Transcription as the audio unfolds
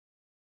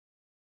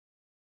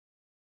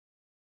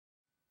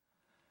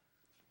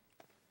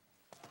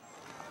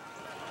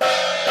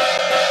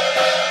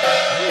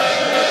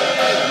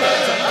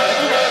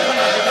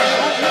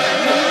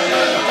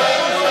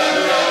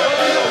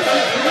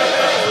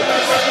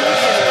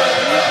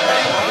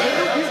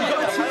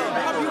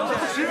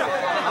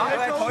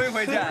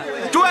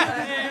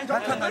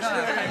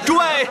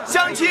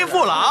亲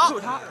父老、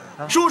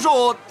叔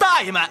叔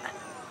大爷们，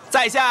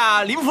在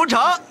下林福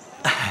成。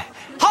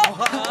好。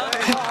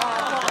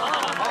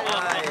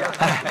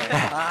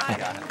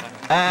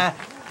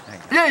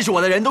认识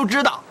我的人都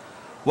知道，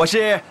我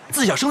是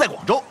自小生在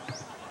广州，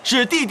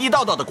是地地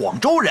道道的广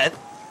州人，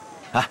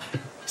啊，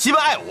习文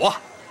爱武，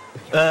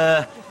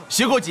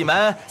学过几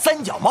门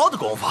三脚猫的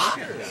功夫，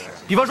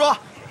比方说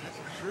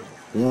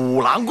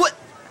五郎棍、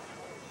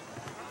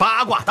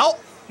八卦刀，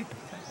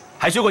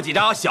还学过几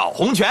招小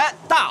红拳、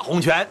大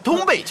红拳、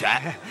通背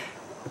拳，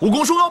武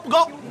功说高不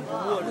高，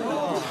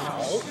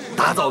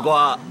打走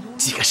过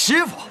几个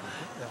师傅。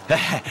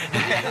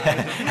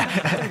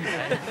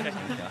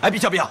哎，别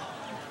笑别笑。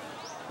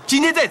今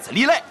天在此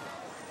立擂，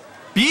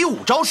比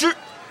武招师，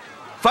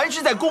凡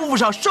是在功夫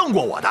上胜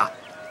过我的，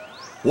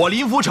我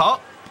林福成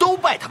都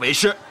拜他为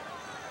师，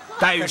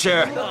待遇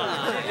是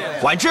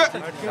管吃、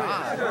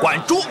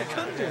管住，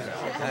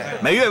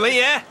每月纹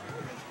银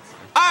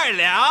2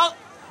两。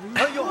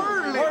哎呦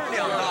，2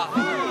两啊！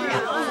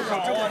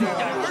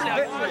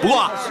不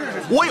过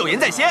我有言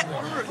在先，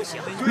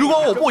如果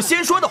我不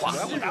先说的话，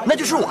那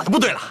就是我的不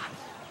对了。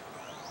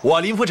我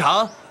林福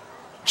成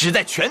只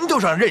在拳头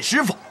上认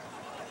师傅。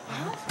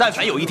但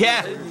凡有一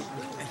天，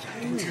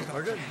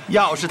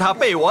要是他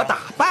被我打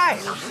败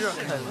了，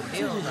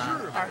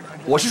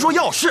我是说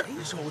要是，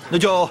那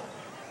就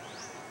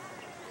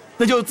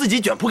自己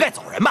卷铺盖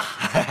走人吧。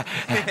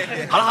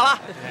好了好了，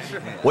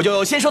我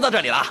就先说到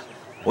这里了。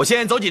我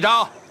先走几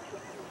招，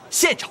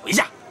献丑一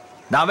下。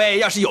哪位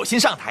要是有心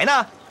上台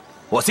呢，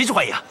我随时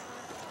欢迎，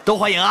都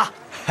欢迎啊，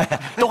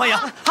都欢迎。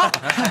好，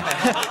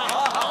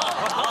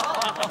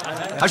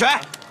阿水，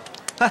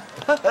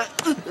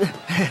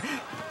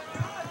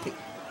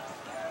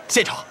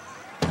献丑。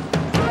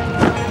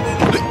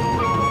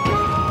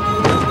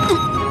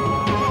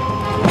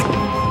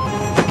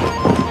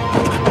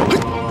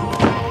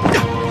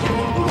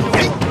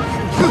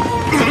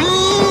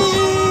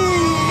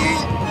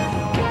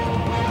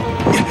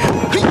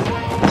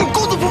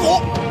公子伏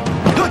虎，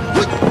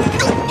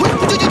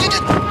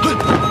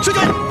射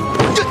箭，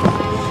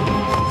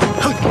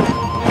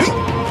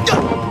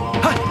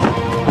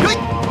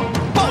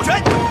抱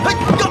拳，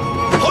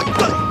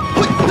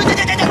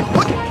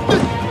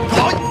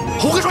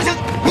虎鹤双形，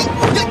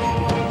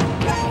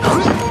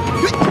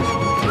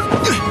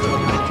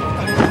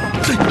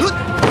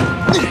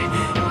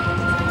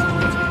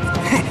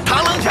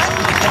螳螂拳，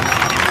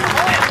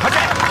还是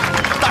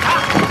大叉，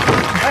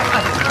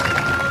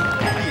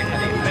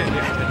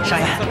少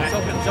爷，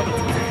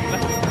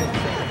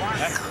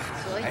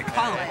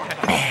看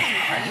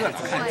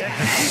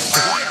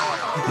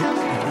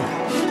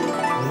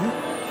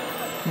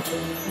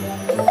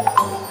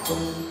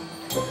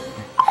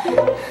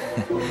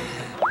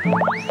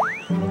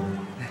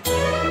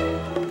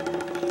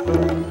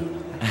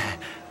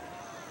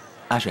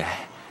阿水，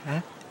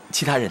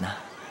其他人呢？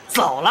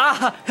走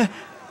了。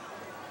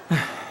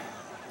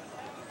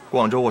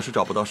广州我是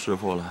找不到师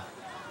傅了。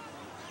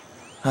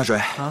阿水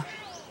啊，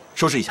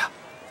收拾一下，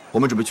我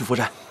们准备去佛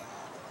山。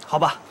好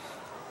吧。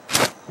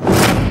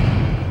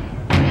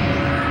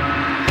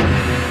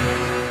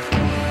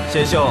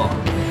贤兄，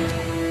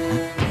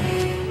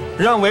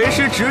让为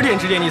师指点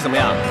指点你怎么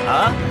样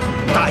啊？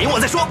打赢我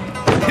再说。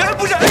哎，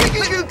不是，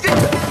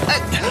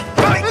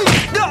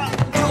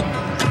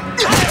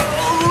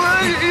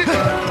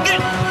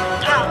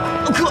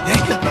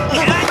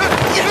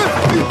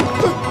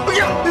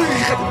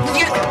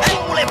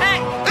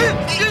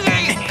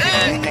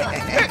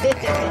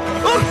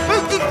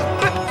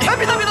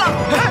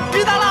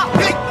别打了！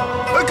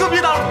哥，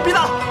别打了，别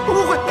打了！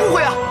误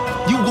会啊！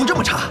你武功这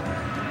么差，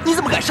你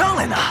怎么敢上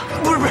来呢？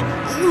不是，误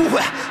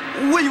会，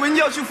我以为你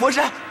要去佛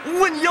山，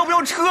问你要不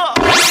要车。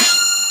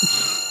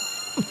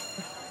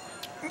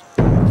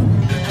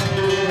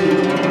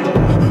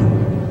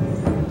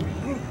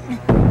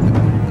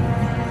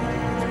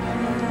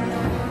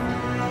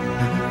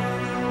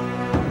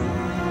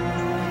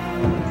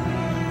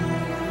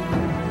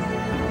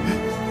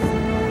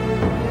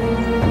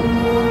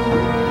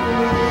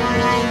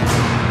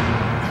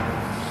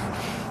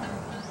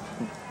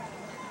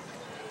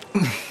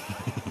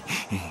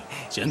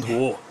贤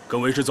徒，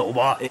跟为师走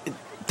吧。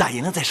打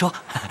赢了再说。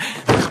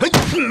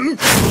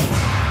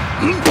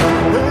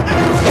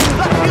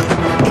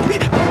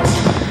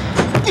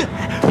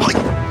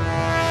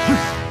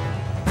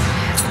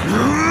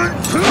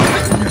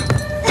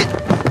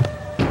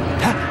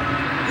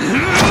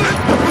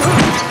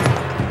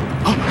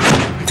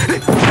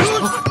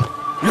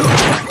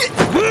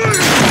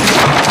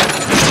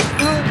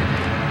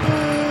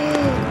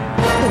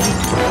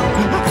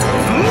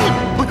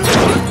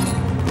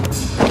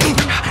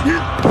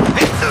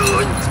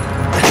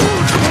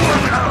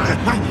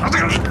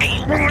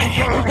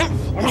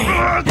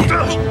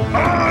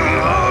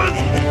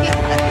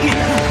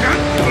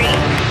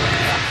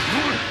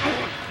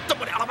动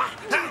不了了吧？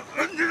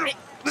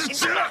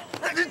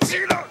急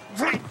了！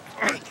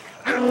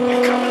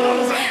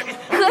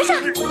和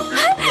尚，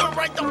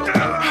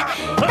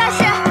大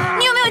师，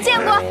你有没有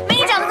见过没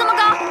你长得这么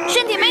高，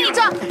身体没你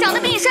壮，长得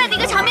比你帅的一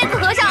个长辫子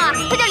和尚啊？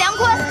他叫梁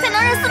坤，在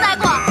能人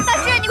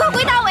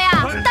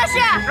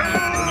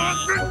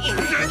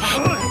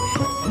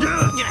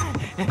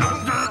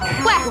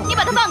你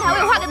把他放开，我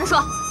有话跟他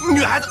说。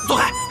女孩子，走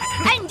开！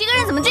哎，你这个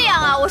人怎么这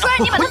样啊？我说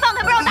让你把他放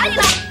开，不然我打你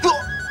了。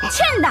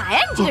欠打呀，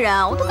你这个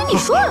人，我都跟你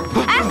说了。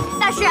哎，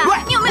大师，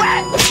你有没有？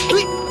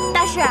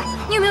大师，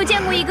你有没有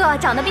见过一个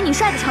长得比你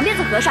帅的长辫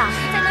子和尚？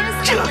在男人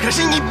这可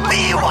是你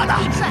逼我的。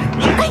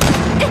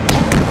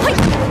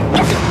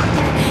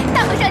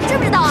大和尚，你知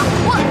不知道啊？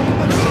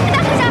大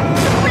和尚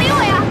怎么不理我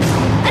呀？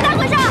大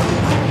和尚，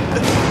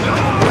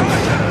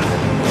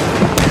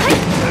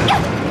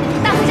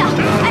大和尚，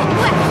哎，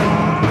喂，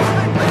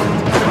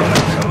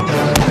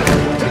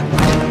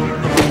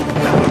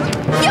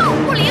又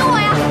不理我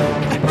呀？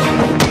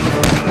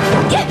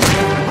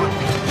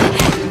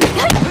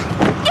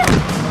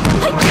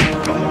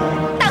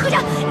大和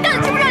尚，你到底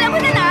知不知道梁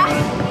坤在哪儿啊？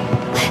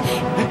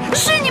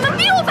是你们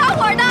逼我发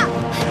火的。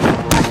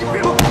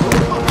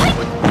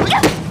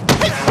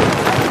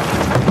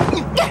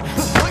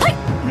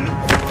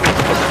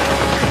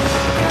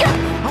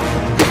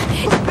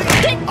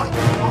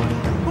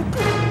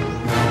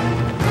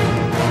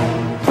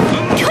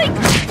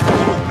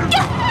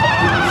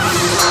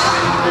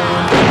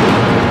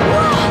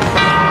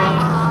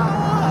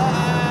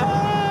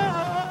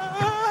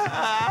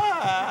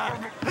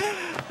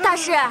大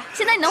师，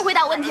现在你能回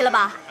答问题了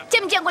吧？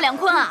见没见过梁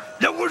坤啊？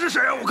梁坤是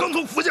谁啊？我刚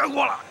从福建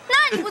过来。那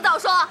你不早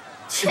说？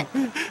切！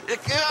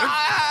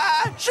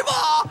师傅，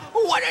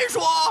我认输，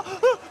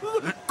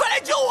快来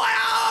救我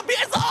呀！别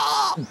走！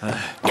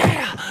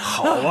哎，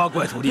好啊，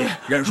怪徒弟，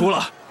认输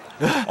了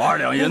，2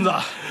两银子。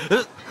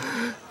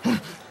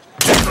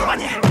去死吧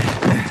你！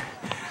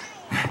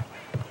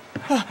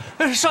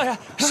少爷，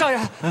少爷，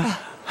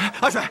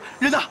阿水，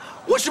人呢？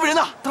我师傅人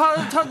呢？他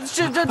哪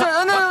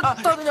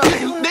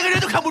个人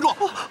都看不住，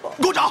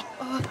给我找！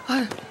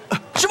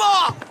师傅，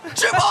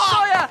师傅！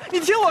少爷，你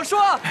听我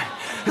说，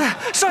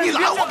少爷，你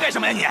拦我干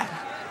什么呀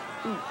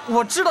你？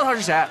我知道他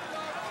是谁，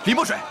李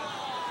墨水。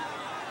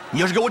你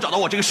要是给我找到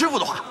我这个师傅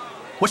的话，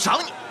我赏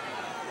你，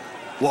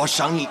我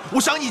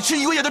赏你吃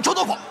1个月的臭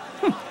豆腐。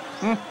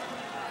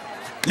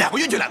2个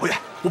月就2个月，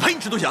我陪你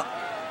吃都行。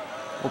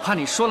我怕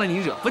你说了你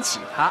惹不起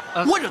他。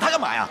我惹他干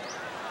嘛呀？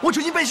我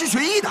只因拜师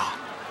学艺的。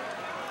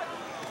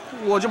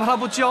我就怕他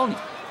不教你。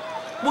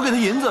我给他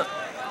银子，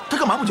他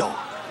干嘛不教我？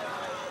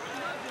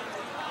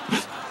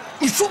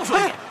你说不说？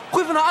哎，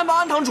恢复那安保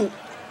安堂主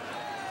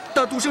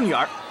的独生女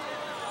儿。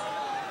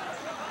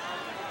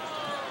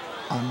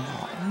安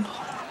保安堂。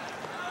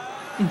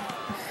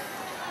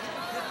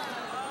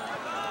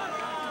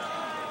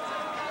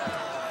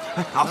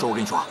哎，阿水，我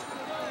跟你说，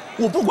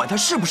我不管她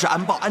是不是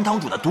安保安堂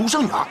主的独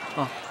生女儿，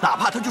哪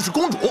怕她就是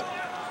公主，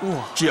哇，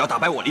只要打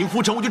败我林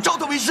福成，我就招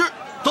她为师。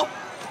走，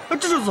这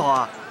就走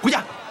啊？回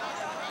家，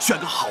选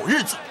个好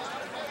日子，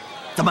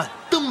咱们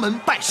登门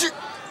拜师。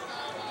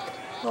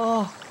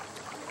哦。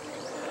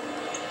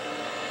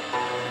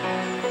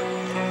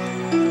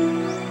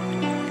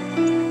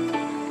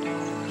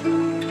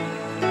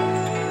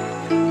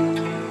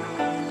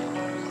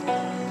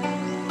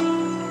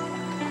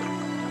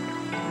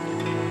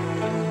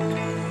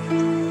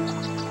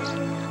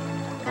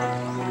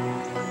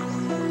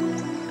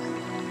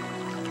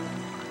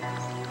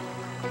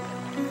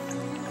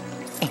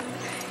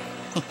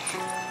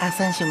阿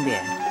三兄弟，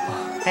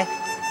哎，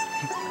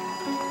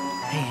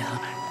哎呀，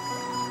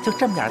就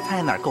这么点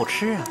菜哪够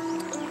吃啊？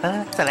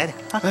来，再来点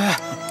啊！哎，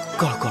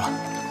够了够了，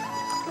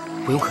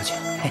不用客气。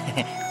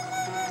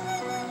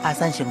阿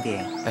三兄弟，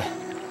哎，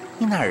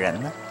你哪儿人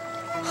呢？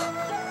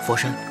佛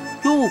山。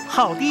哟，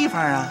好地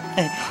方啊！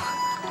哎，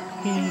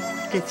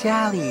这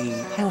家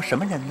里还有什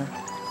么人呢？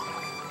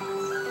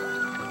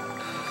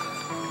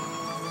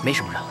没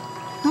什么人。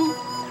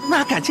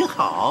那感情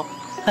好。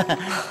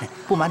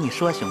不瞒你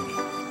说，兄弟。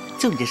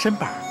就你这身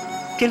板，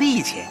这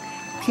力气，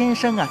天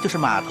生啊就是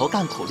码头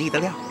干苦力的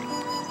料。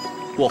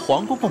我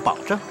黄公公保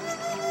证，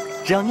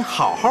只要你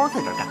好好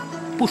在这儿干，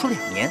不说2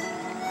年，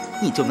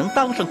你就能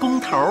当上工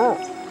头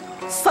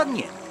；3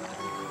年，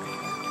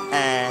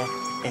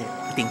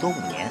顶多5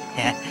年，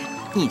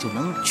你就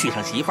能娶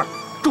上媳妇儿，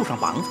住上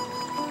房子。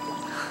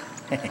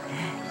哎呀，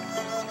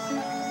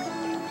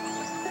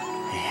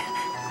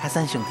阿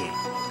三兄弟，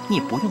你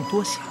不用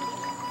多想，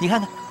你看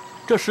看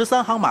这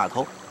13行码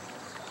头。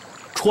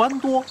船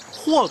多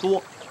货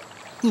多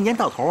，1年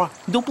到头啊，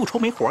你都不愁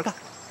没活干。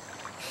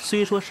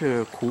虽说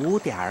是苦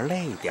点儿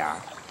累点儿，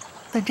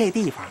但这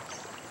地方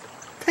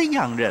它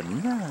养人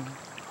呢。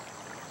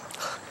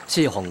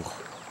谢谢黄公公。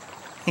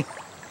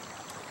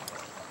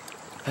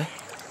哎，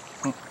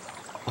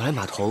我来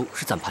码头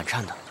是攒盘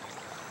缠的，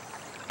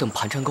等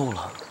盘缠够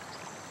了，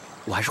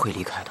我还是会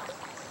离开的。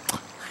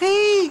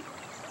嘿，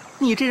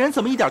你这人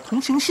怎么一点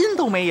同情心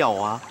都没有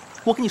啊？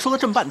我跟你说了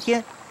这么半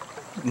天。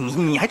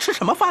你还吃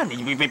什么饭呢？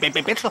你别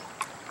吃了，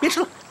别吃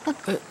了！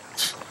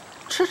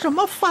吃什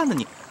么饭呢？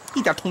你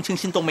一点同情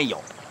心都没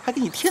有，还给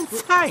你添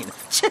菜呢！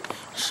切，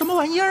什么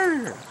玩意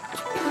儿啊！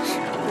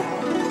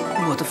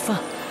我的饭。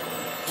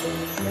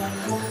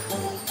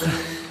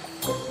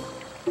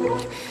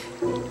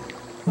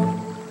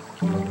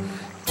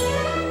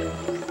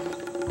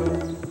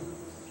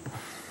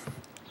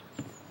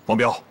王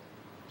彪，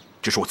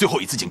这是我最后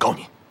一次警告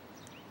你，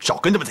少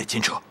跟他们再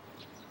牵扯。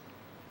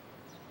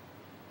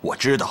我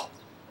知道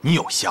你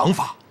有想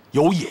法，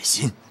有野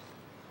心，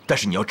但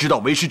是你要知道，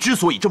为师之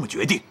所以这么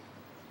决定，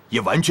也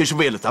完全是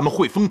为了咱们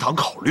汇丰堂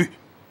考虑。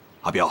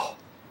阿彪，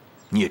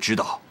你也知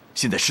道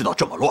现在世道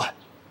这么乱，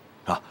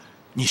啊，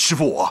你师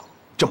傅我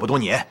这么多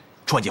年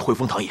创建汇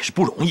丰堂也是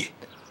不容易，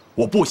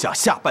我不想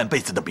下半辈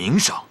子的名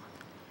声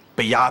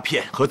被鸦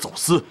片和走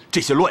私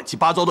这些乱七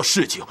八糟的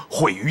事情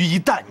毁于一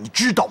旦，你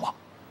知道吗？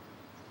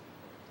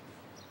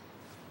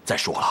再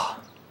说了，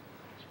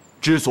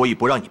之所以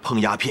不让你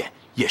碰鸦片，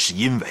也是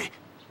因为，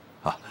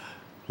啊，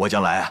我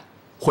将来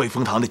汇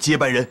丰堂的接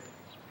班人，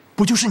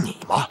不就是你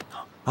吗？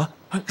啊，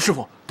师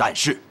傅。但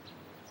是，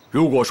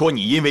如果说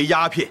你因为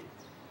鸦片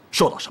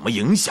受到什么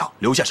影响，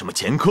留下什么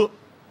前科，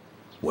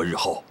我日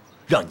后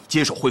让你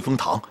接手汇丰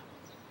堂，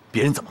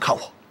别人怎么看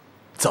我？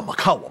怎么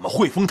看我们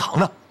汇丰堂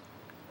呢？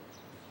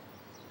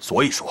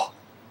所以说，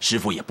师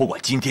傅也不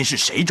管今天是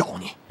谁找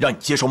你，让你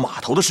接手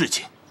码头的事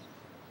情，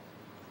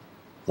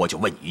我就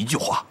问你一句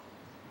话，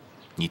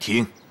你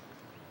听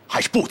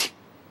还是不听？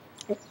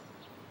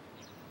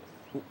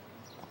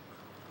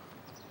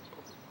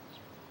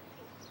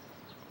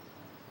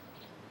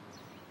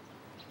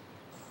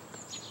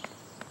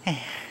哎呀，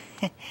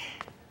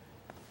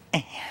哎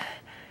呀，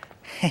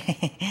嘿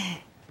嘿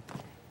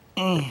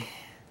嘿，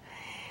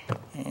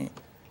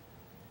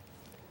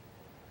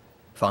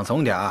放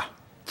松点儿，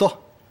坐。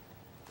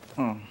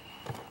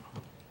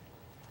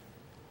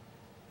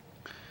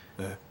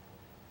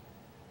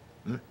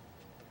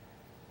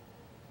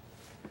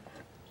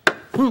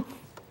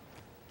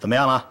怎么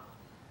样了？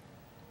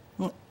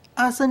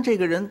阿森这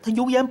个人他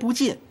油盐不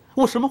进，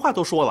我什么话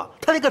都说了，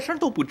他连个声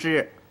都不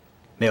吱。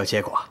没有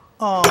结果。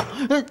哦，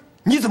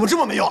你怎么这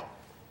么没用？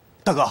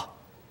大哥，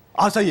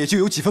阿三也就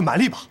有几分蛮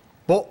力吧？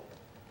不，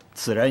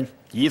此人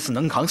一次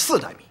能扛4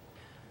袋米，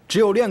只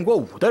有练过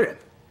武的人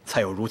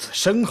才有如此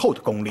深厚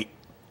的功力，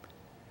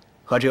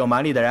和只有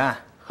蛮力的人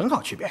很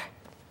好区别。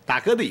大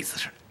哥的意思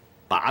是，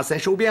把阿三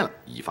收编了，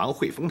以防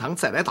汇丰堂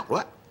再来捣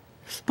乱。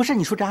不是，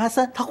你说这阿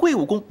三他会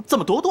武功，怎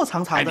么躲躲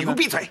藏藏的呢？哎，你给我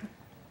闭嘴！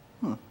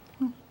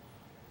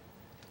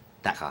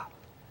大哥，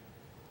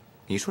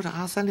你说这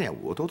阿三练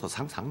武躲躲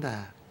藏藏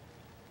的，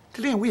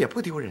这练武也不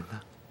丢人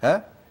呢。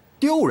哎，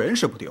丢人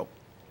是不丢，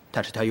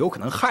但是他有可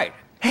能害人。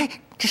哎，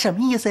这什么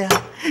意思呀？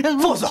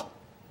放肆！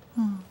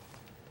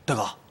大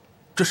哥，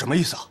这什么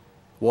意思啊？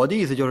我的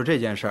意思就是这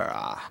件事儿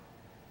啊，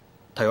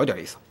他有点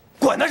意思。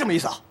管他什么意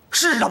思啊，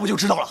试试他不就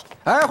知道了？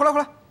哎，回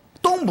来，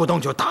动不动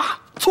就打，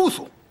粗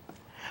俗。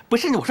不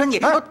是，我说你，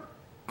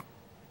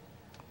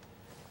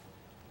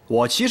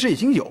我其实已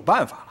经有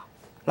办法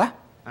了，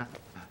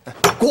来，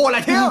过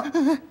来听。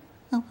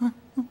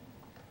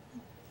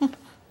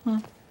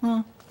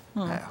哎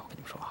呀，我跟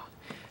你们说啊，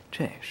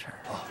这事儿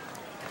啊，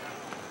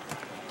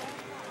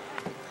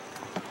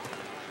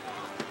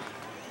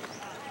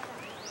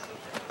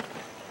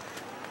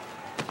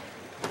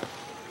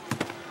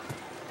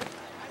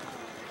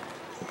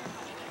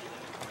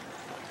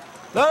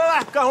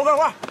来，干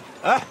活！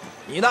哎，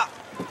你的，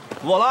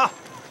我了啊！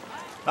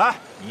哎，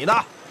你的，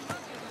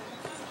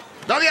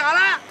都听好了，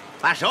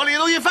把手里的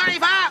东西放一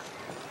放，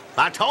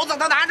把绸子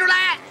都拿出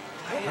来，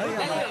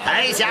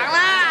太响了！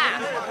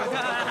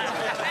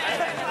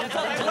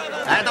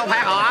哎，都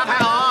排好啊，排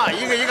好，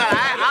一个一个来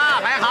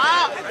啊，排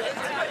好。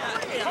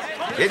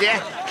姐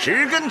姐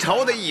，10根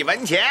绸子1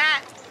文钱，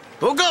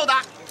不够的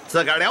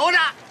自个儿留着，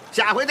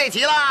下回对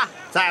齐了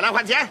再来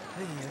换钱。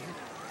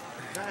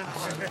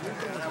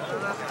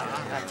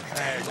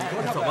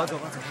走，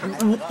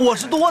我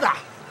是多的。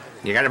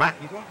你干什么？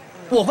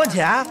我换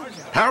钱。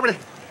待会儿不得。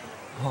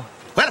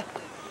回来。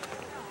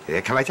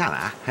开玩笑呢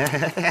啊！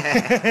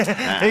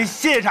谢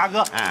谢茶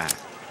哥。哎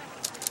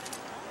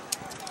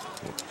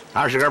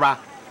，20根吧。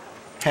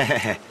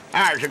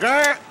20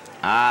根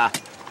啊。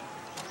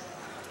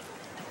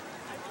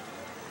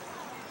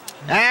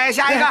哎，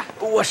下一个。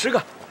我10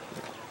个。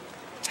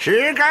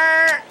10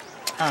根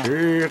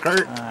10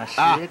根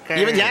啊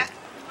，1文钱。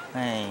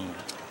哎，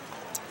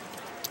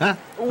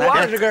我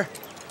20根。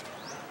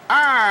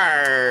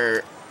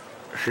20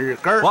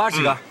根。我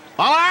20个。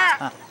王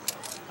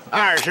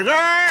二，20根。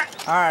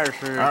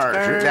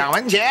20 2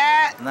文钱，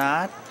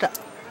拿着。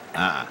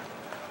啊，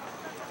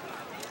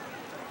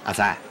阿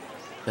三，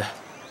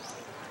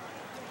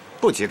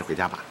不急着回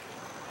家吧，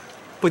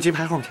不急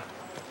排后去。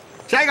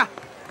下一个。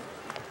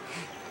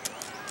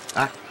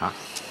哎，好。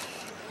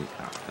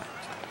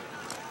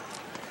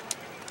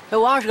哎，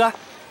我20根。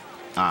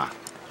啊，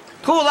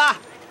兔子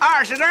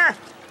20根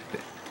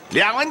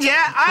，2文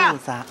钱啊。兔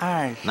子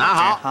20，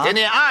拿好，给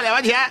你啊，2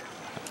文钱。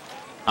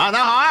啊，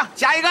拿好啊，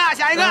下一个。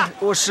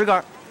我10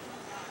根。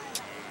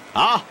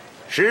好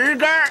，10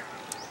根。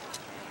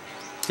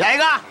下一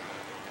个。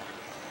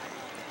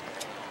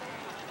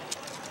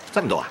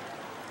这么多啊？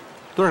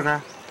多少根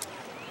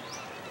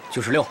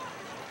96。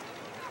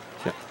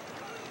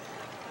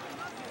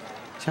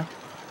行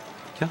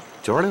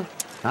，96，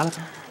拿来。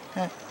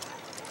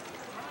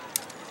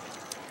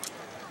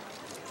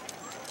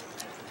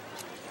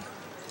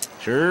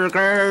10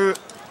根。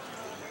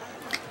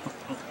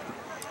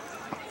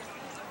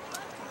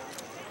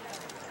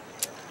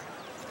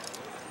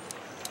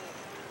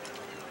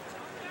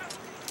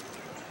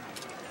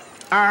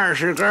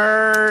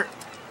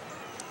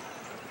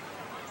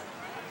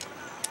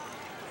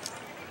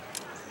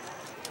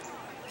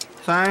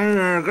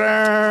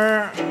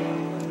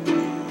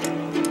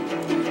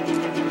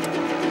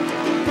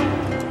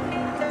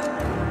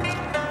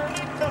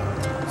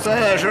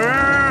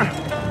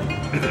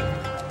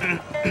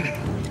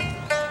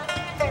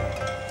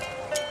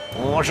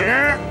50、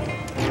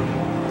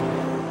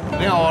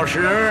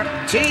60、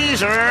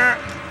70、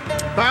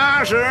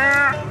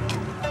80，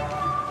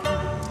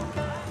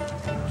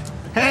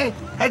嘿，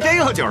还真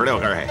有96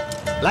根嘿！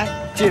来，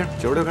记上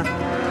96根。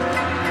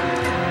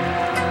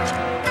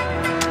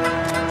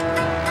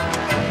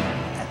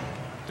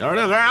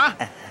96根啊！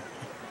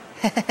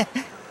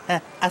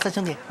阿三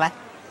兄弟，来，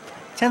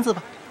签字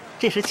吧，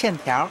这是欠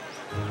条。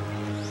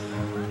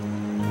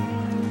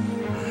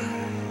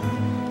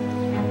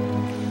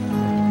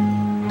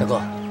大哥，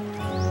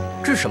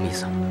这是什么意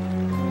思？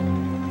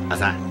阿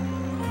三，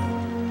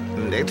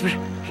不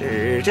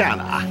是这样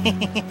的啊，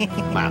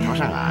码头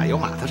上啊有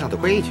码头上的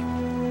规矩，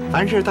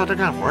凡是到这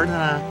干活的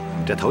呢，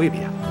这头一笔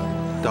啊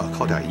都要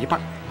扣掉1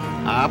半，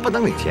啊，不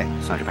能领钱，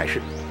算是白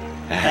事。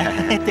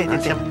对，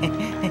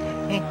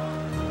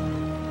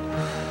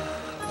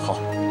好，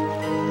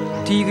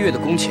第1个月的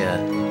工钱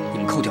你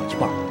们扣掉1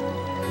半，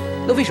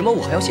那为什么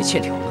我还要写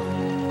欠条呢？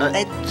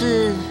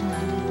这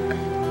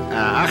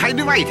还有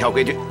另外一条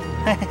规矩，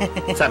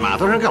在码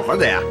头上干活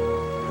的呀，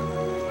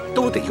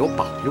都得有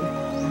保佣，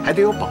还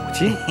得有保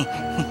金。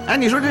哎，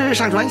你说这是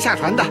上船下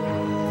船的，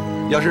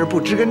要是不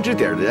知根知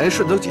底的人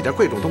顺走几件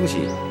贵重东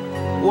西，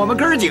我们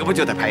哥儿几个不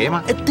就得赔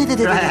吗？对。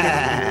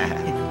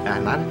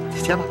拿着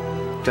签吧，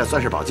这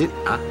算是保金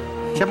啊，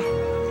签吧。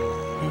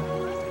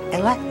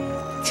来，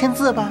签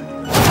字吧。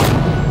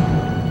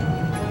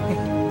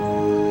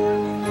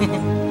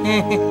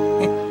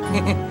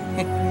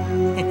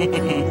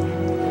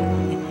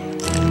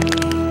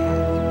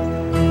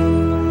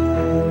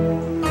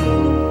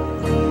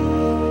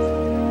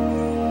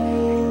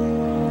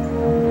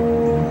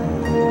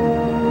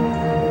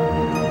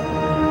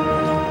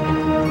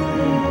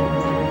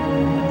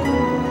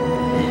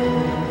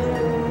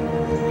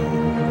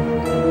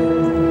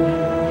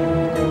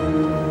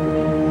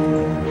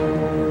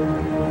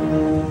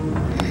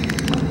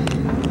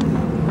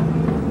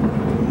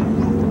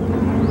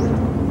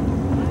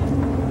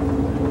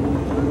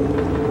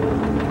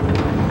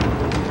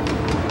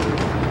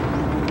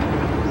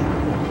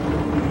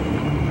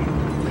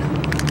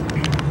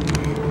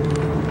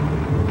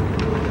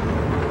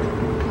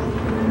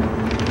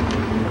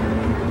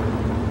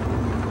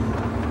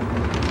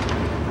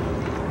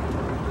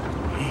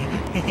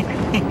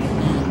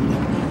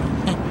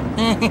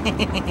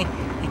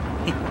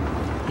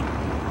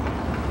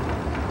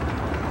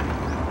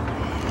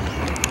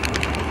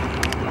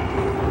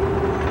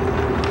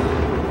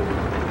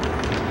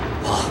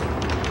好，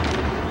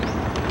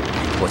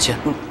我签。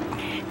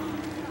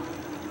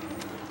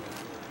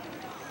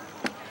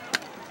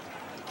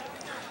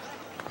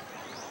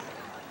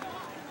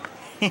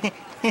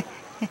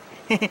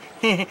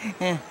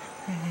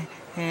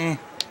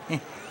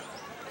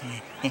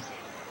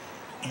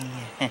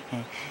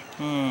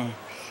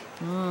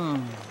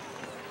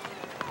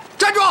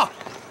站住！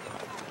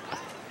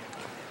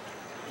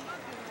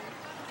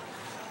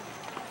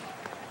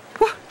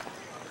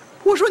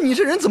我说你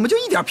这人怎么就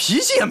一点脾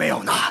气也没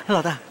有呢？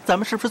老大，咱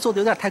们是不是做的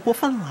有点太过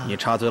分了？你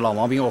插嘴老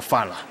毛病又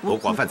犯了。不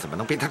过分怎么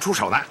能逼他出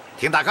手呢？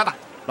听大哥的。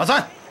老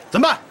三，怎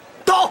么办？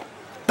刀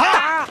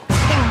打！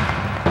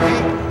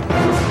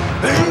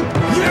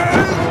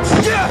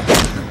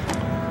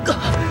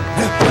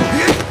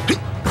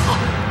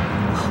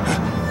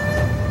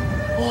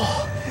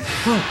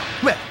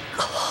喂，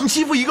你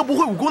欺负一个不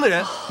会武功的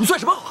人，你算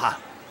什么好汉？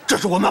这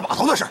是我们码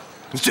头的事，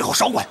你最好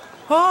少管。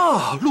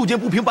啊，路见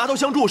不平拔刀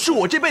相助是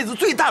我这辈子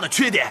最大的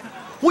缺点，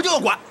我就要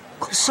管。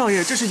少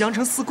爷，这是阳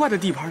城四怪的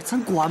地盘，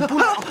咱管不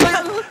了。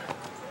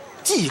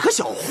几个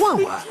小混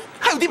混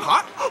还有地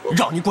盘，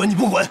让你滚你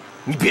不滚，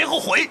你别后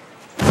悔。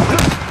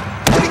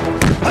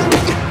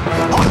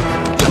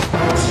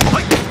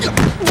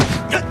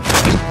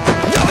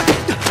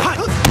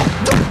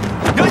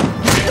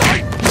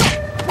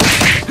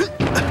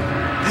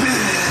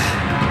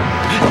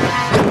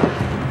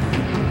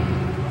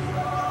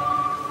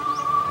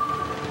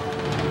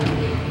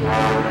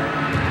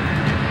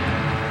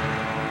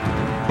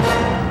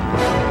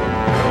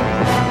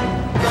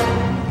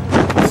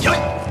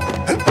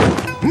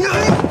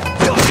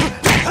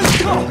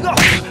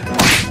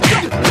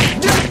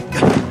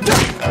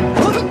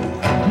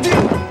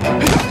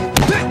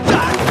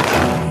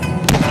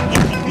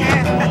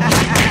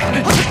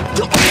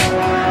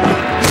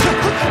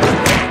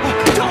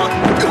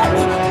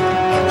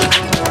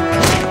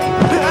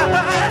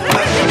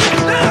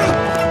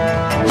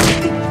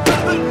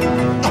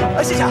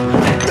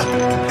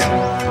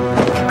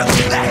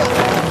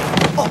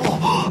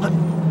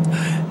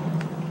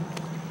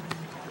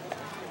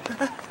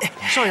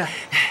少爷，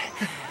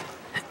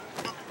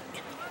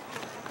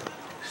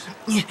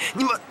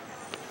你们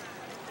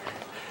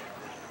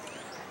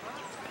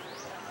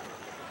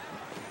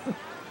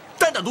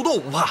单打独斗我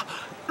不怕，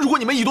如果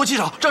你们以多欺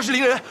少，仗势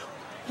凌人，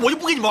我就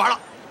不跟你们玩了。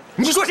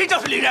你说谁仗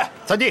势凌人？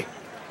三弟，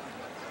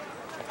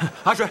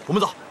阿水，我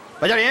们走。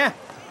白嘉林，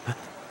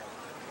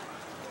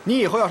你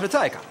以后要是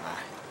再敢来，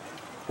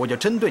我就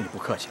真对你不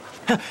客气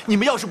了。你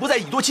们要是不再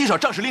以多欺少，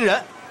仗势凌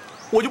人，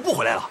我就不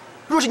回来了。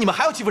若是你们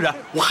还要欺负人，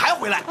我还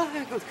回来。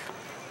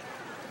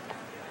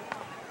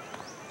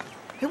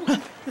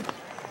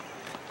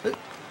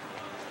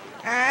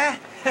哎，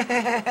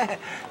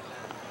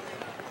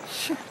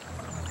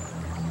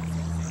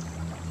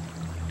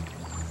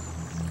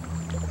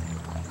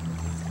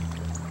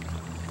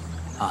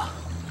啊，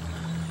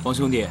王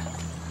兄弟，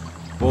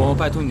我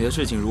拜托你的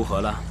事情如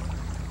何了？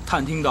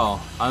探听到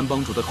安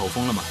帮主的口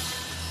风了吗？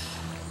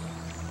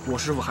我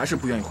师傅还是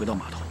不愿意回到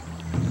码头，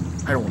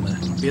还让我们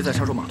别再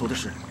插手码头的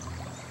事。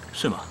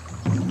是吗？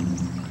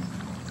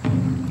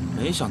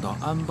没想到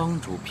安帮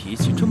主脾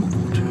气这么固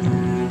执，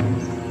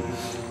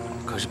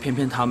可是偏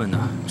偏他们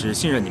呢，只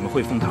信任你们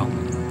会封堂。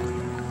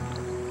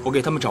我给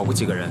他们找过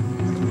几个人，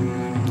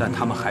但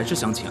他们还是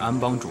想请安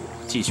帮主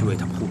继续为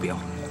他们护标。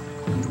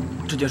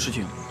这件事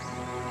情，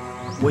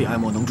我也爱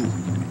莫能助。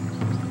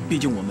毕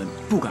竟我们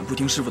不敢不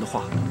听师傅的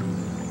话。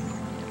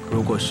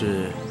如果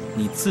是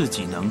你自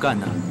己能干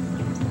呢？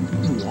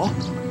我？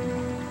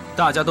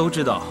大家都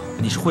知道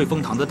你是汇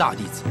丰堂的大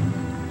弟子，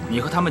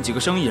你和他们几个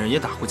生意人也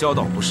打过交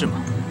道，不是吗？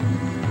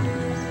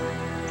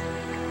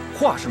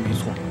话是没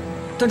错，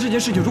但这件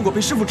事情如果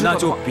被师傅知道的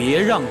话，那就别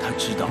让他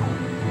知道。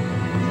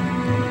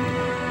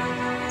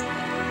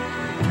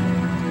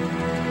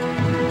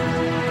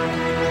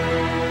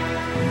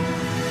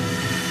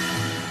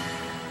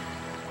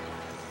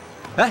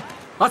哎，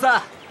阿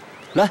三，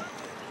来，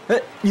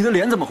哎，你的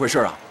脸怎么回事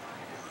啊？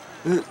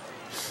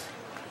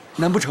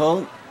难不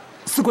成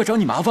四怪找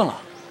你麻烦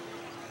了？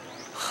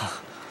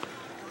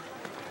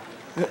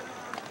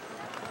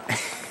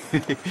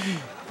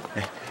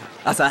哎，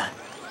阿三，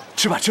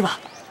吃吧吃吧，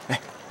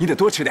哎，你得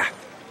多吃点。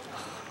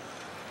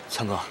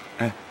强哥，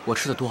哎，我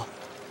吃的多，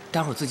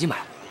待会儿自己买，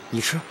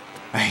你吃。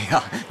哎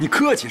呀，你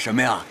客气什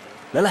么呀？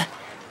来来，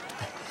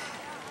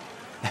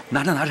哎，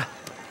拿着拿着，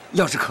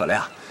要是渴了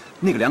呀，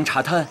那个凉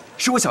茶摊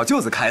是我小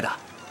舅子开的，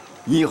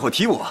你以后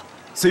提我，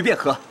随便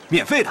喝，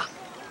免费的。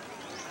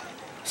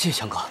谢谢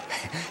强哥。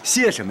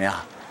谢什么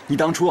呀？你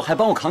当初还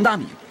帮我扛大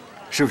米，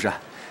是不是？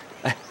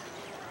哎，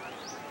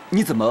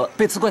你怎么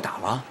被刺怪打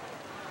了？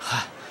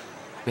嗨，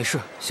没事，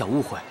小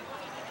误会。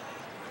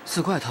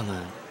四怪他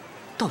们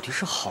到底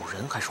是好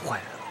人还是坏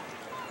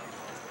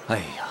人？哎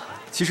呀，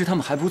其实他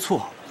们还不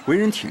错，为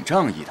人挺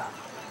仗义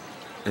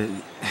的。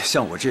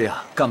像我这样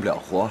干不了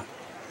活，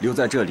留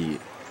在这里，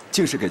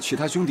竟是给其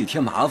他兄弟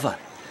添麻烦。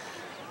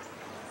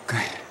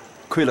哎，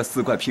亏了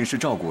四怪平时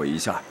照顾我一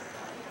下，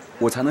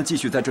我才能继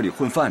续在这里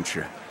混饭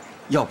吃。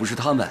要不是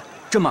他们，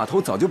这码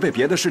头早就被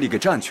别的势力给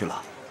占去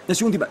了。那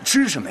兄弟们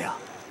吃什么呀？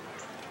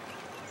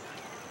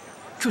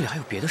这里还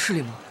有别的势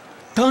力吗？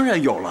当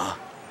然有了。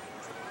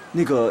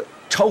那个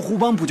巢湖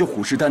帮不就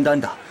虎视眈眈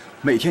的，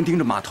每天盯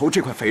着码头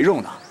这块肥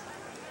肉呢？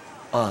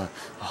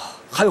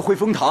还有汇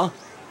丰堂，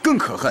更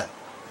可恨。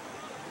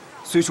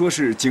虽说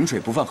是井水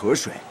不犯河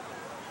水，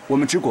我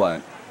们只管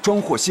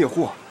装货卸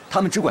货，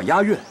他们只管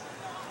押运。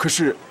可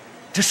是，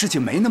这事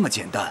情没那么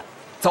简单，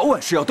早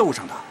晚是要斗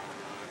上的。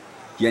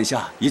眼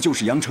下也就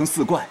是阳城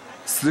四怪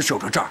死守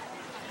着这儿，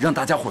让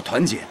大家伙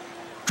团结，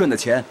赚的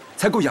钱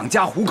才够养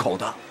家糊口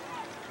的。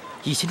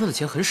以前赚的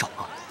钱很少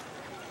吗？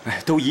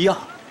哎，都一样。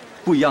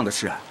不一样的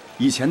是，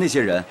以前那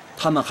些人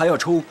他们还要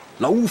抽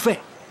劳务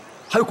费，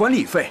还有管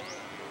理费，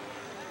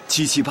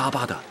七七八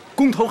八的，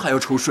工头还要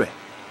抽税，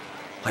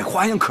哎，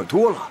花样可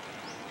多了。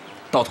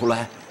到头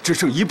来只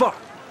剩一半。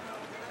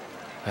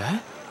哎，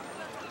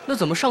那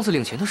怎么上次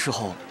领钱的时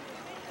候，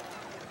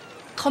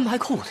他们还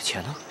扣我的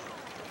钱呢？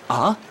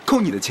啊，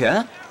扣你的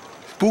钱？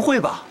不会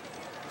吧？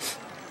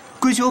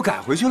规矩又改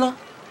回去了？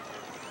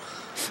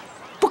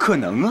不可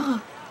能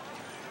啊！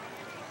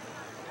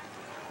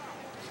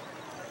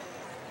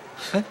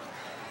哎，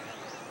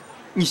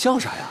你笑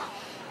啥呀？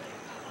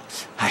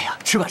哎呀，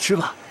吃吧吃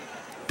吧，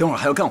等会儿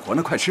还要干活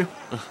呢，快吃。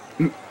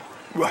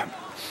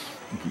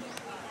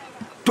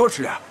多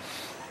吃点。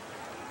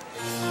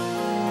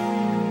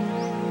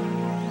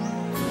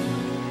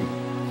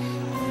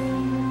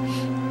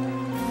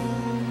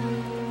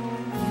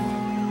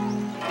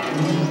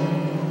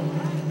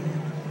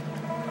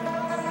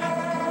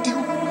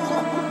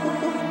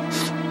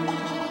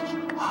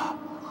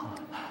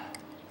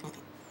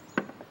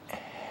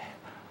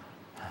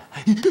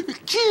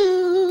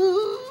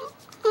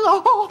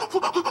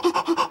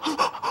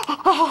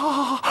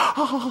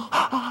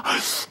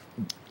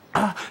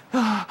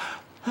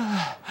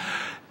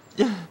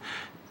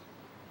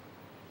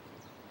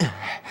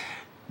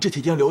这铁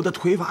匠流的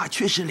腿法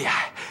确实厉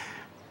害，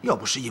要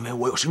不是因为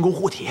我有神功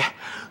护体，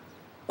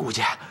估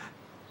计，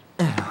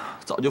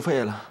早就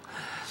废了。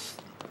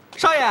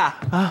少爷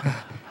啊，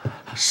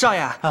少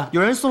爷，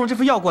有人送了这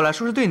副药过来，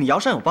说是对你摇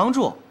山有帮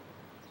助。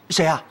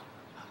谁呀？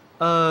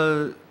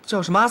叫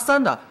什么阿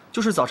三的，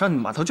就是早上你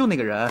码头救那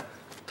个人。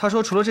他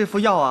说除了这副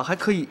药啊，还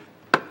可以。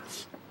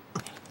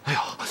哎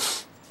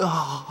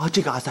呦，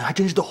这个阿三还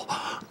真是逗。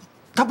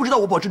他不知道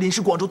我宝芝林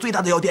是广州最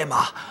大的药店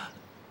吗？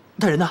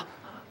他人呢？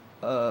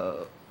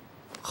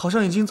好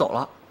像已经走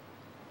了。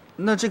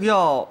那这个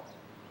药，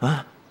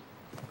啊，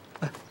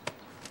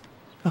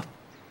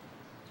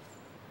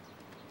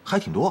还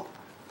挺多。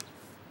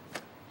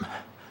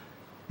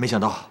没想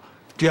到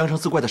这阳城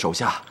四怪的手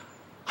下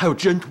还有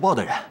知恩图报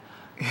的人。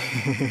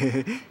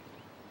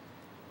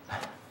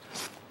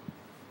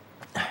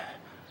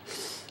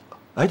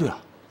哎，对了，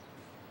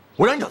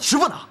我让你找的师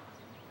傅呢？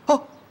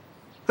哦，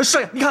少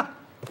爷，你看，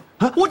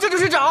我这就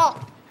去找。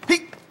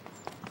嘿，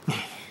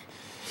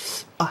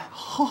哎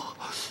好，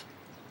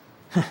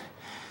哼，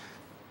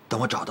等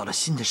我找到了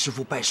新的师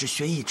傅拜师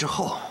学艺之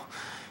后，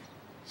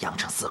阳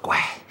城四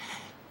怪，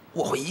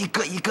我会一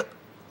个一个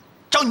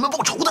找你们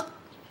报仇的。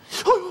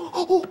哎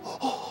呦，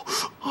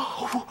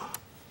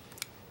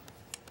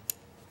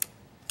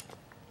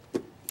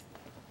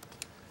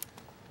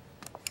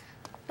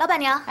老板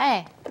娘，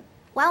哎，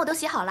碗我都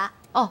洗好了。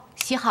哦，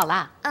洗好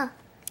了。嗯，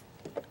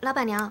老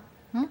板娘，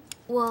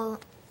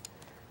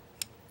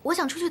我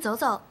想出去走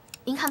走，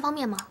您看方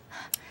便吗？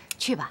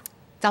去吧，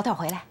早点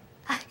回来。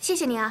啊，谢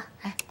谢您啊。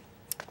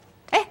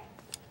哎，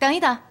等一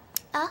等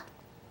啊，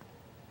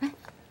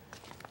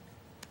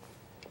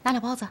拿俩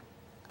包子，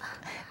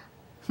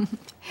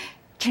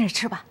趁着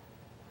吃吧。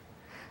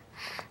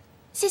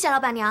谢谢老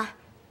板娘。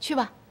去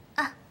吧。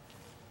啊。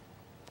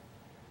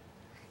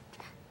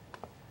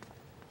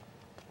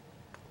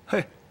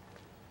嘿，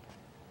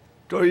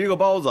这一个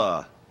包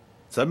子，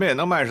怎么也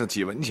能卖上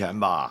几文钱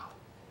吧？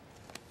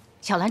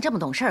小兰这么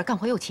懂事，干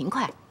活又勤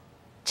快，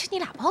吃你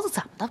俩包子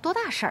怎么的？多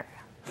大事儿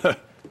啊？哼，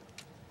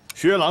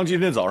薛郎今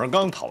天早上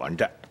刚讨完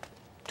债，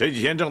这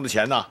几天挣的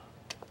钱呢，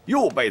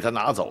又被他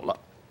拿走了。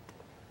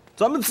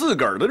咱们自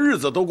个儿的日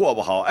子都过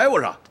不好，哎，我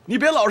说你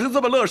别老是这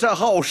么乐善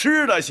好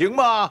施的，行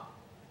吗？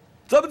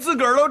咱们自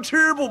个儿都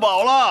吃不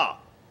饱了。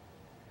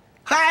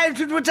嗨，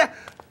这，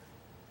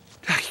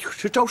哎呦，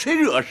这招谁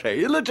惹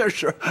谁了？这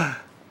是。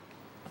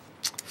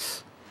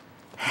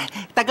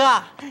大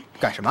哥，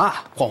干什么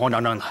啊？慌慌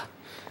张张的。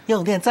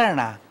用练字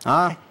呢。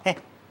啊，哎，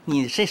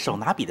你这手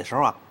拿笔的时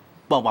候啊，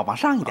往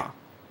上一点。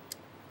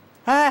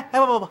哎，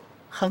不，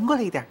横过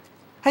来一点。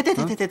哎，对，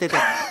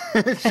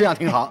这样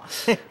挺好。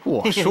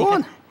我说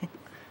呢。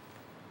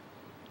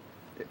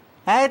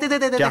哎，对，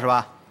这样是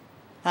吧？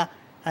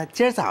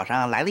今儿早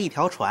上来了一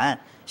条船，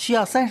需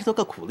要30多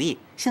个苦力，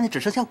现在只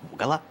剩下5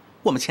个了，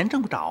我们钱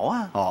挣不着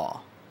啊。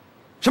哦，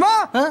什么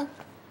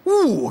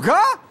？5个？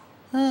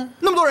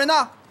那么多人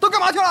呢，都干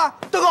嘛去了？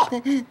大哥，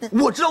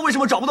我知道为什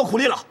么找不到苦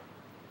力了。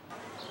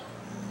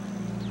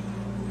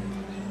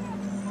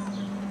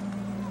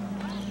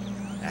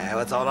哎，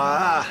我走了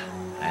啊！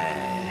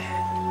哎，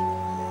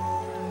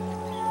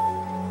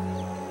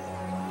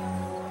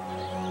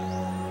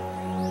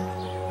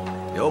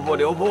留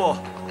步！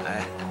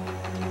哎，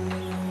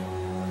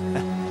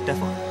大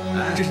夫，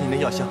这是您的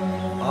药箱。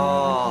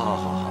哦，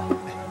好。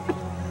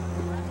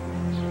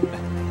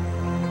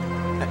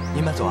哎，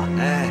您慢走啊。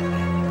哎。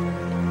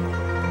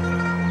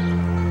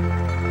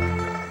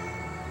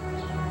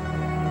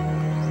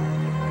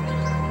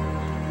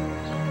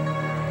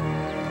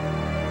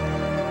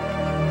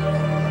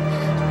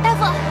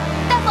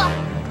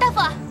大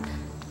夫，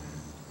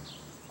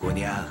姑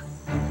娘，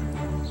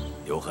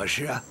有何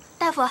事啊？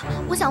大夫，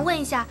我想问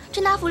一下，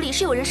这那府里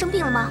是有人生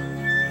病了吗？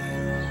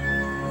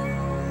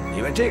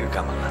你问这个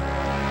干嘛？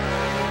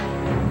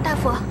大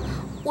夫，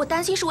我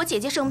担心是我姐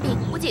姐生病，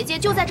我姐姐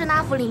就在这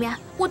那府里面，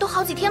我都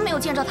好几天没有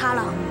见着她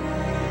了。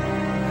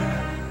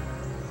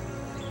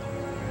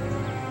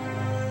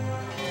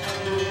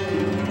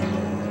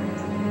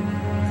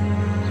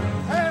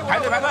排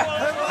队，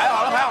排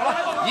好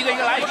了，一个一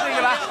个来，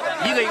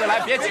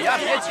别挤，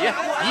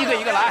一个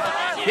一个来，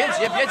别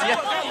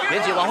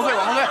挤，往后退，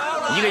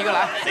一个一个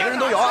来，每个人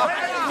都有啊，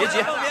别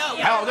挤，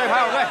排好队，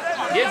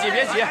别挤，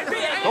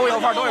都有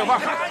份，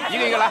一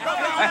个一个来，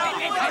哎，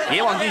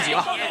别往地挤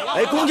了。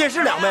哎，工钱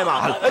是2倍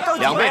吗？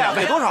两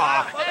倍，多少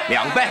啊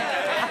？2倍，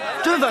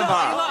真翻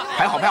番？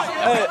排好。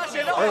哎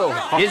呦，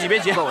别挤，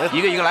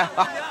一个一个来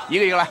啊，一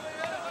个一个来。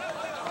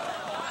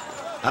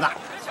老大，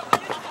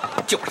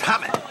就是他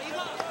们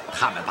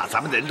把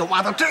咱们的人都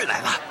挖到这儿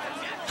来了，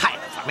害得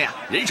咱们呀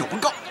人手不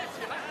够。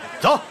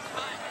走，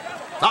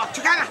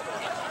去看看。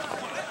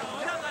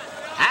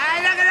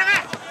哎，让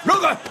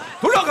开，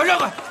都让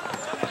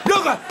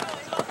开！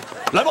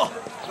来吧，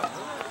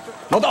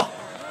老大。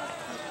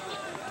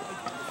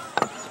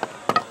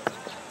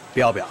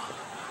彪，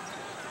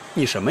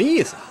你什么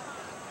意思啊？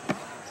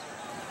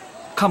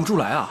看不出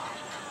来啊，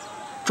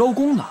招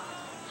工呢？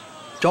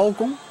招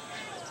工？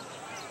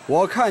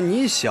我看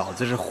你小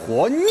子是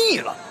活腻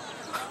了。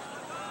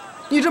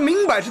你这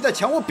明摆是在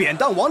抢我扁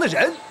担王的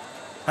人。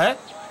哎，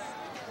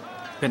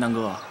扁担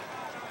哥，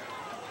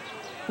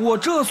我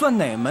这算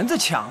哪门子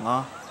抢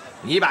啊？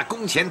你把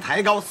工钱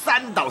抬高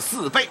3到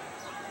4倍，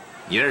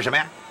你这是什么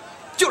呀？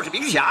就是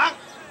明抢。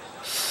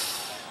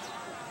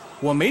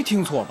我没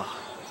听错吧？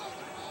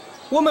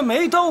我们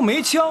没刀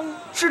没枪，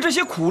是这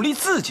些苦力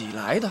自己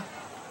来的。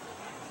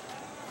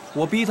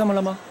我逼他们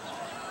了吗？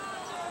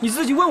你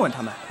自己问问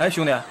他们。哎，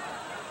兄弟，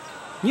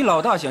你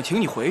老大想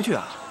请你回去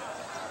啊？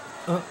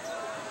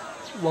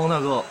王大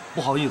哥，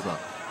不好意思，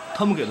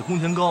他们给的工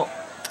钱高，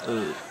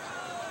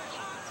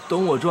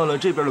等我赚了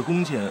这边的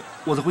工钱，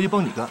我再回去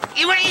帮你干。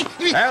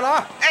哎，老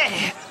二，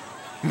哎，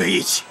没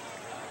义气。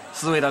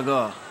四位大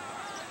哥，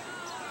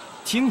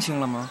听清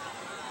了吗？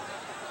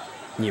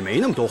你没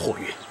那么多货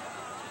运，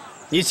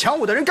你抢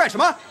我的人干什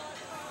么？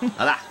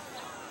老大，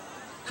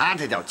他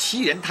这叫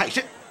欺人太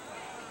甚，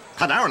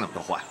他哪有那么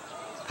多货呀？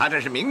他这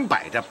是明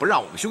摆着不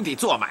让我们兄弟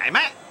做买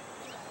卖。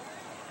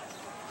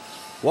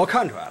我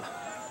看出来了，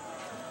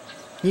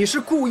你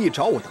是故意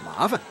找我的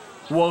麻烦。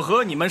我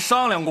和你们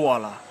商量过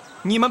了，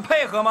你们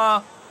配合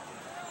吗？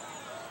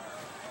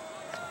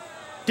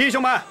弟兄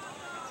们，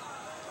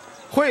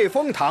汇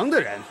丰堂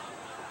的人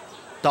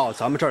到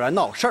咱们这儿来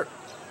闹事儿，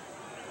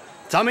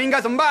咱们应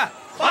该怎么办？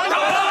反打！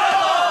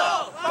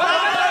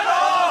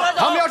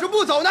他们要是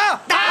不走呢？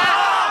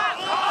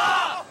打！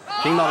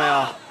听到没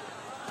有？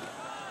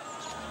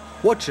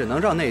我只能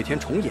让那一天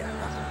重演了。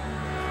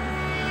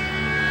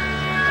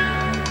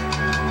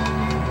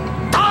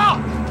打！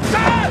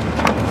战！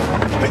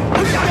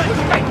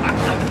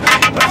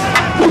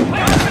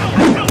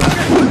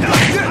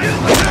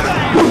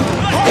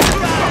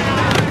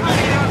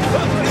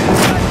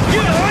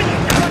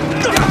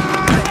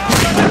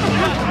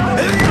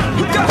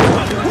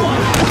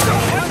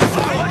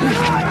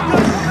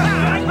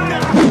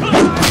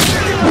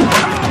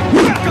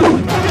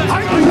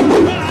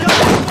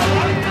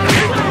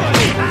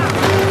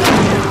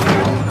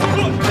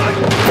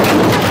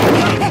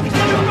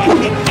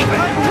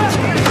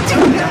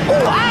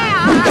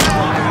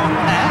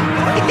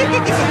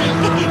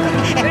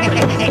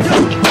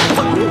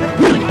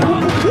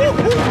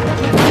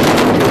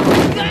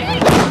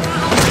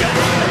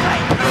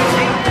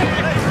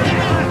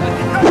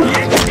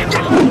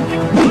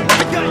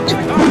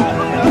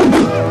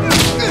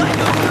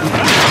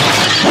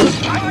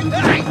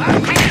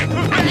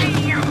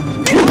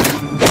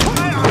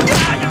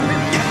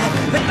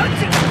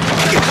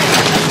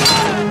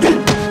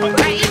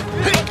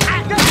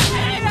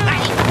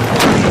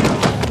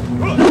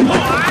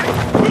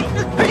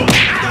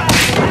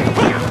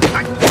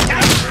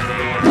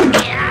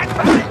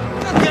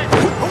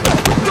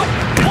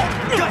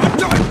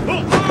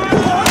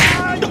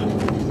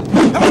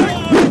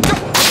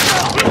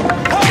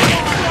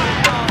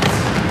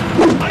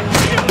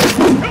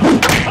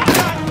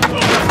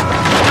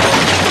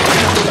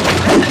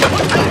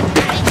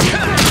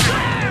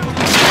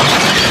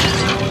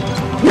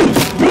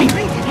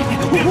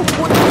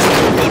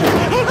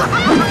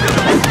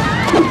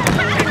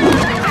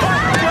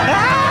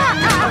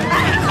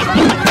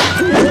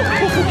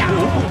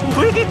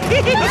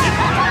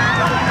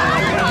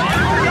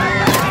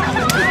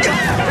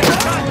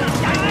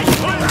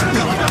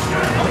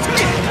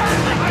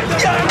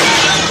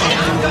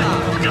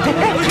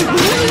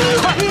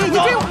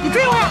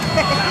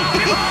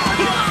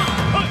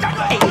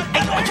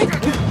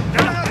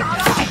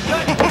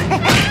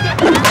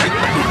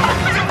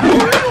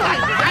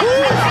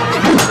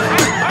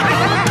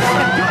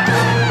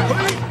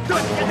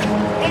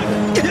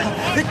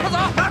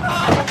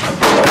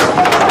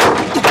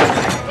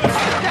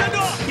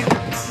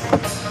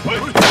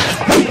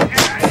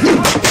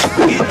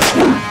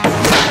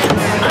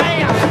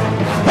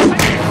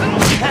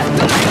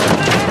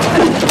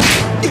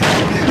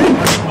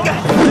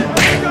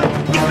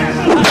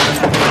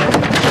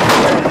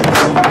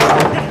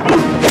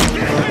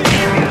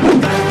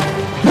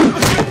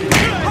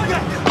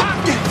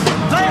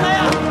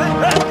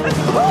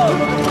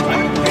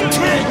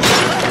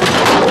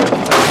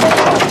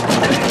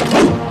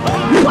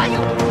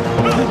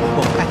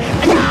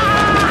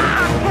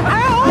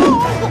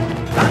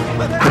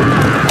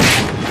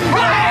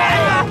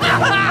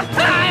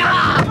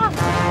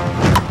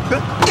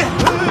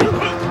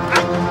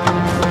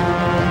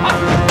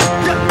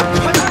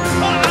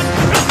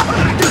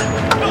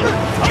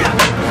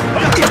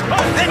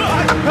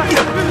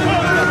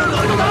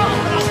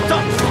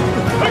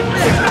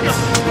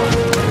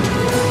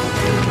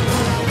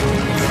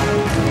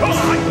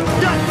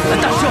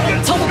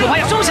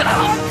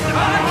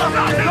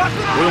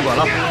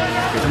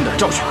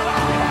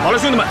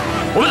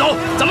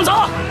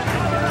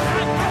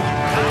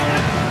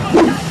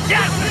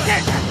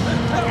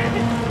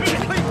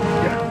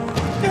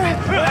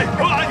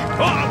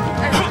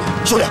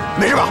兄弟，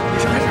没事吧？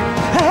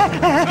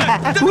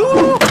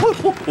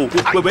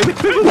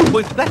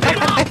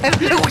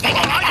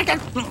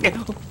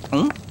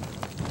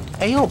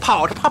哎呦，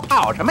跑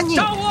什么你？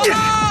着火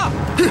了！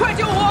快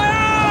救火呀！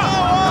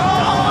着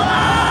火了！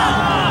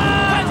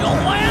快救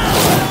火呀！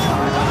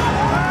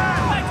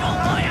快救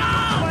火呀！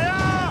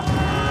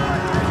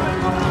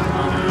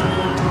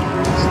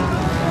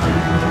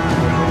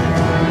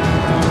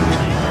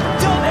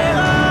救命啊！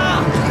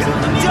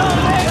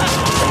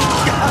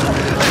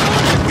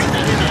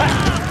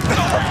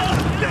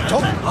救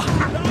命啊！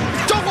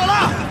着火了！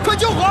快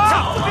救火！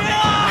救命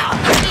啊！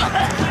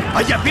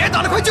哎呀，别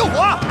打了，快救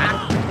火！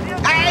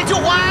哎，救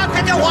火！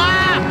快救火！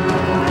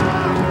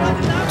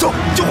走，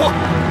救火！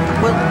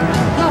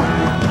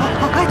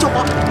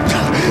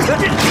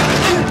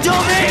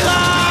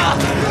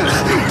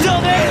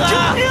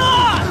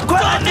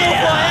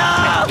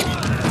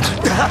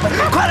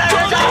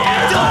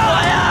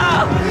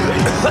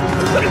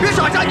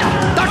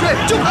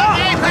救火！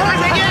快拿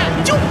水去！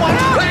救火呀！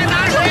快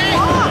拿水！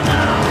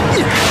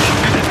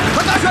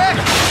快拿水！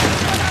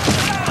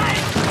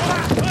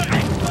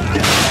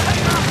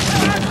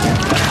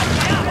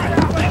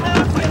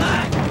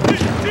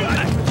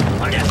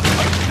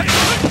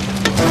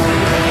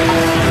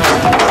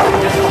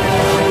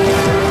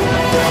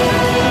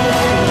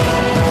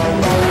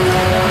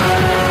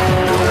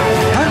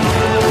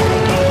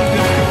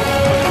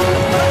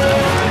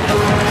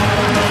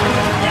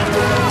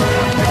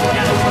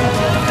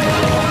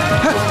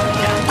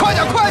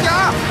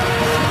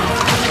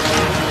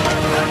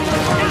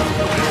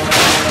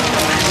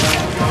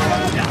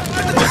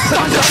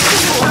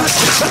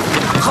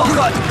好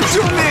快！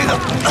救命啊！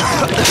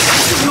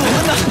我们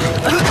呢？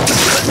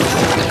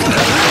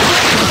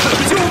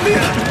救命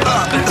啊！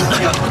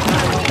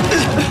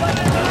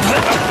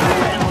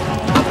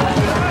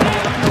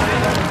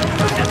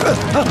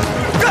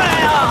盖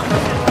啊！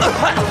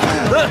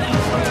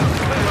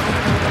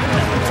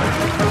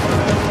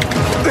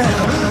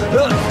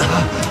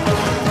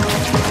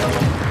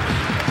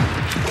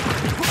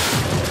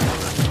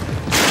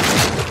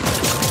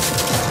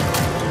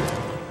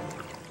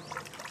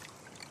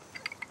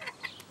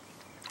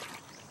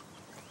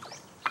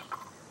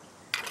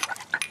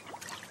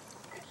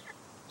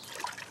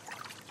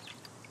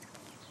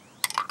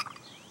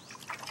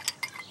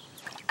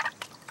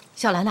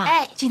小兰呐，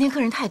今天客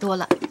人太多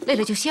了，累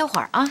了就歇会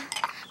儿啊。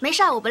没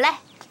事，我不累。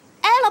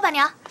哎，老板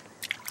娘，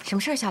什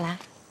么事儿，小兰？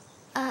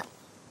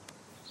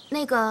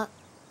那个，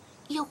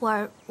一会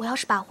儿我要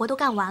是把活都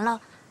干完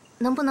了，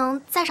能不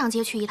能再上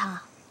街去一趟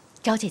啊？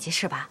找姐姐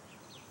是吧？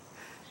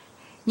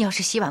你要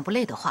是洗碗不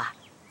累的话，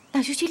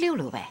那就去溜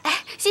溜呗。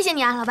哎，谢谢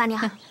你啊，老板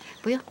娘。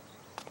不用。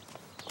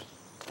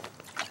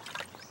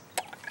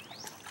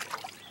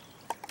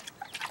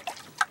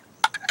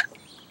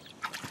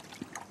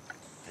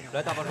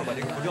来，大帮手把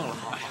这个扶正了。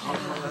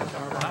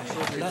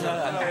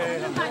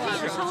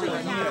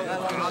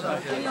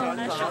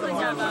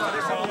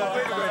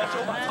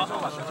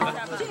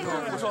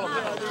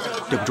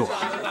对不住，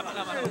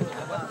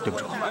对不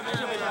住。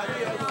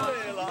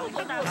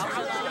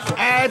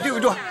哎，对不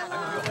住，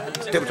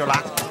对不住了。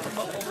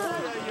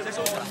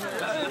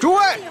诸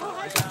位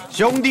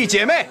兄弟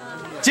姐妹、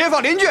街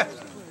坊邻居，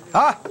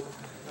啊，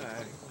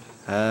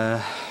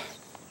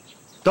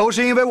都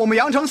是因为我们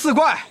阳城四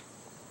怪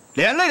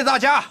连累了大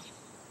家，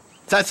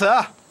在此，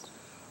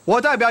我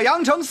代表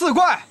阳城四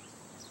怪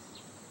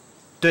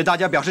对大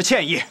家表示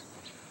歉意。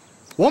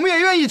我们也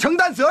愿意承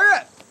担责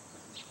任，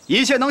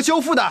一切能修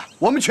复的，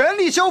我们全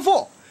力修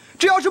复；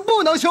只要是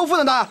不能修复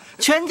的呢，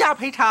全价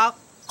赔偿。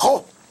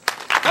好。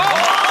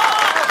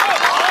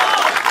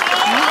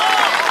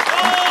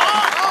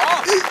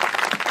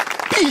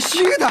必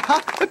须的，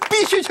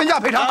必须全价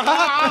赔偿。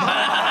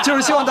就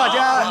是希望大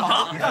家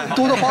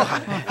多多包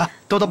涵，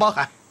多多包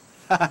涵。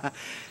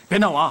别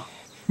闹啊！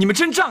你们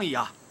真仗义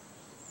啊！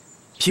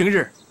平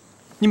日，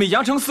你们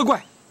阳城四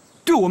怪，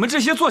对我们这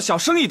些做小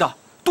生意的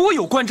多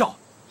有关照。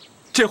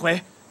这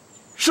回，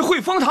是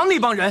汇丰堂那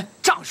帮人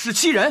仗势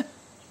欺人，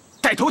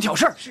带头挑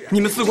事儿。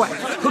你们四怪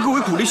和各位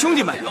鼓励兄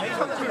弟们，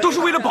都是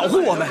为了保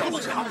护我们，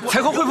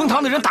才和汇丰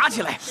堂的人打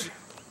起来。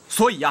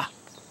所以呀，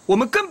我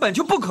们根本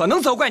就不可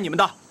能责怪你们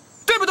的，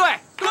对不对？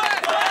对。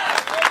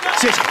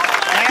谢谢，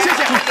谢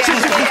谢，谢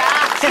谢，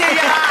谢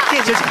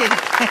谢，谢谢。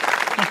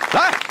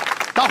来，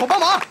大伙帮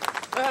忙，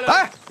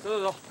来，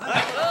走。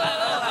哎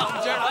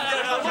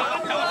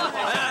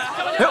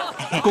呦，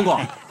公公，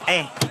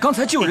哎，刚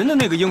才救人的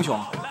那个英雄，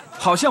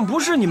好像不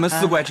是你们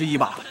四怪之一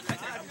吧？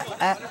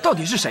哎，到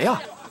底是谁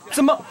啊？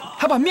怎么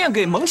还把面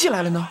给蒙起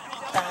来了呢？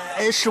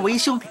是我一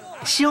兄弟，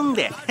兄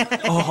弟。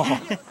哦，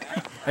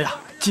哎呀，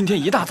今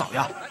天一大早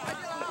呀，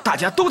大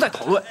家都在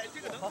讨论，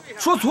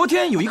说昨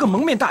天有一个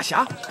蒙面大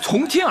侠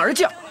从天而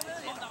降，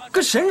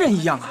跟神人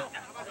一样啊。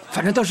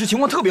反正当时情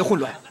况特别混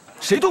乱，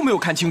谁都没有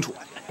看清楚。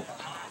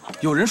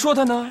有人说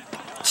他呢，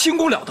轻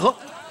功了得，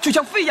就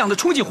像飞一样的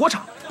冲进火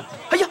场。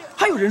哎呀，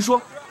还有人说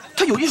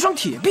他有一双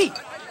铁臂，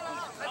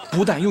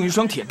不但用一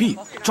双铁臂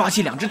抓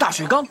起2只大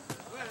水缸，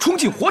冲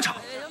进火场，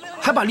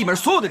还把里面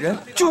所有的人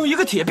就用一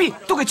个铁臂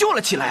都给救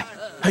了起来。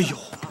哎呦，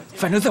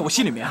反正在我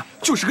心里面啊，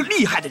就是个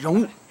厉害的人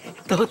物。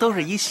都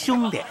是一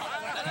兄弟，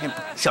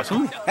小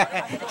兄弟，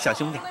小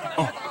兄弟。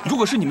哦，如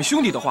果是你们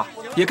兄弟的话，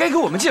也该给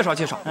我们介绍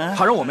介绍，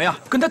好让我们呀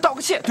跟他道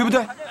个谢，对不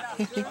对？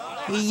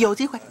有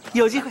机会，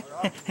有机会。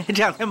这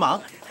两天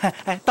忙，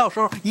到时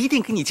候一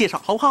定给你介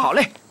绍，好不好？好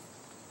嘞。